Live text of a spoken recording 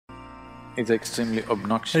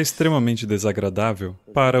É extremamente desagradável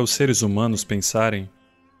para os seres humanos pensarem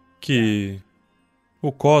que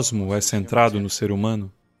o cosmo é centrado no ser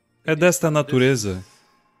humano. É desta natureza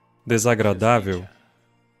desagradável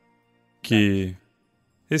que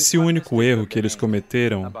esse único erro que eles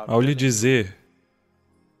cometeram ao lhe dizer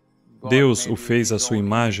Deus o fez à sua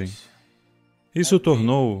imagem, isso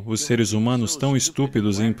tornou os seres humanos tão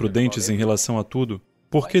estúpidos e imprudentes em relação a tudo.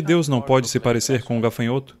 Por que Deus não pode se parecer com um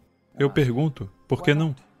gafanhoto? Eu pergunto, por que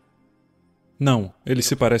não? Não, ele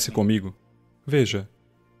se parece comigo. Veja.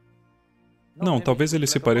 Não, talvez ele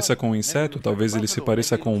se pareça com um inseto, talvez ele se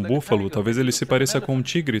pareça com um búfalo, talvez ele se pareça com um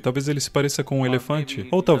tigre, talvez ele se pareça com um elefante,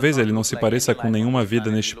 ou talvez ele não se pareça com nenhuma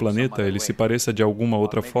vida neste planeta, ele se pareça de alguma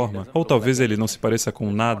outra forma, ou talvez ele não se pareça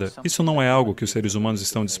com nada. Isso não é algo que os seres humanos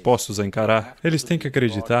estão dispostos a encarar. Eles têm que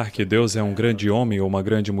acreditar que Deus é um grande homem ou uma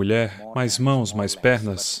grande mulher, mais mãos, mais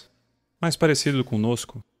pernas, mais parecido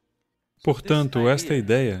conosco. Portanto, esta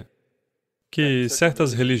ideia que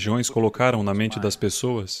certas religiões colocaram na mente das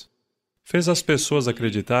pessoas fez as pessoas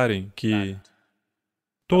acreditarem que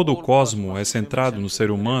todo o cosmo é centrado no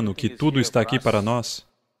ser humano, que tudo está aqui para nós.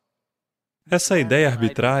 Essa ideia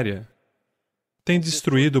arbitrária tem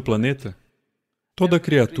destruído o planeta. Toda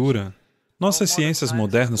criatura. Nossas ciências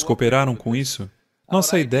modernas cooperaram com isso.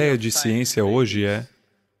 Nossa ideia de ciência hoje é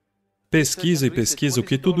pesquisa e pesquisa o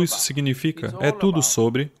que tudo isso significa. É tudo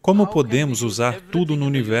sobre como podemos usar tudo no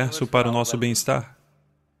universo para o nosso bem-estar.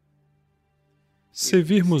 Se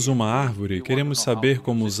virmos uma árvore, queremos saber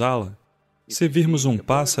como usá-la. Se virmos um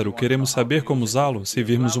pássaro, queremos saber como usá-lo. Se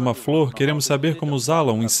virmos uma flor, queremos saber como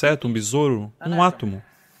usá-la, um inseto, um besouro, um átomo.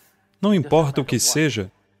 Não importa o que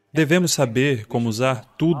seja, devemos saber como usar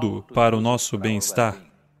tudo para o nosso bem-estar.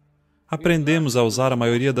 Aprendemos a usar a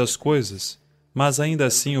maioria das coisas, mas ainda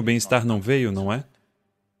assim o bem-estar não veio, não é?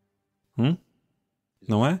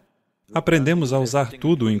 Não é? Aprendemos a usar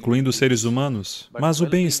tudo, incluindo os seres humanos, mas o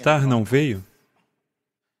bem-estar não veio.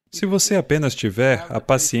 Se você apenas tiver a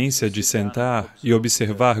paciência de sentar e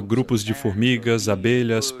observar grupos de formigas,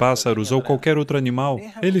 abelhas, pássaros ou qualquer outro animal,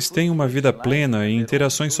 eles têm uma vida plena e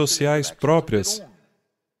interações sociais próprias.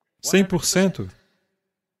 100%.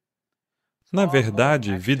 Na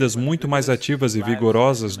verdade, vidas muito mais ativas e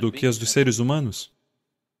vigorosas do que as dos seres humanos.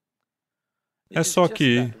 É só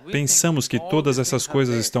que pensamos que todas essas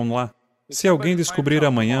coisas estão lá. Se alguém descobrir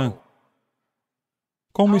amanhã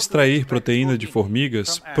como extrair proteína de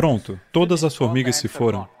formigas, pronto, todas as formigas se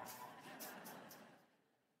foram.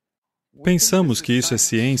 Pensamos que isso é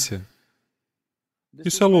ciência.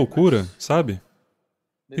 Isso é loucura, sabe?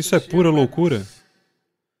 Isso é pura loucura.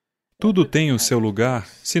 Tudo tem o seu lugar.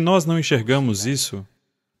 Se nós não enxergamos isso,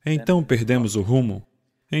 então perdemos o rumo.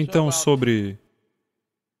 Então, sobre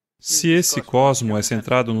se esse cosmo é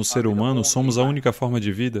centrado no ser humano, somos a única forma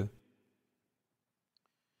de vida.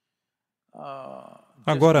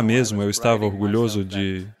 Agora mesmo eu estava orgulhoso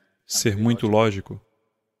de ser muito lógico.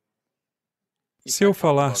 Se eu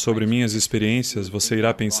falar sobre minhas experiências, você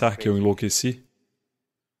irá pensar que eu enlouqueci?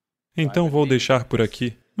 Então vou deixar por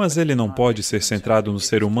aqui. Mas ele não pode ser centrado no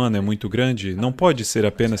ser humano, é muito grande, não pode ser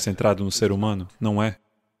apenas centrado no ser humano, não é?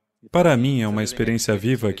 Para mim é uma experiência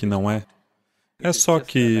viva que não é. É só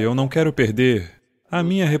que eu não quero perder a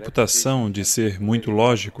minha reputação de ser muito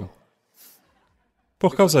lógico.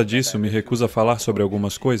 Por causa disso, me recuso a falar sobre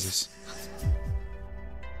algumas coisas.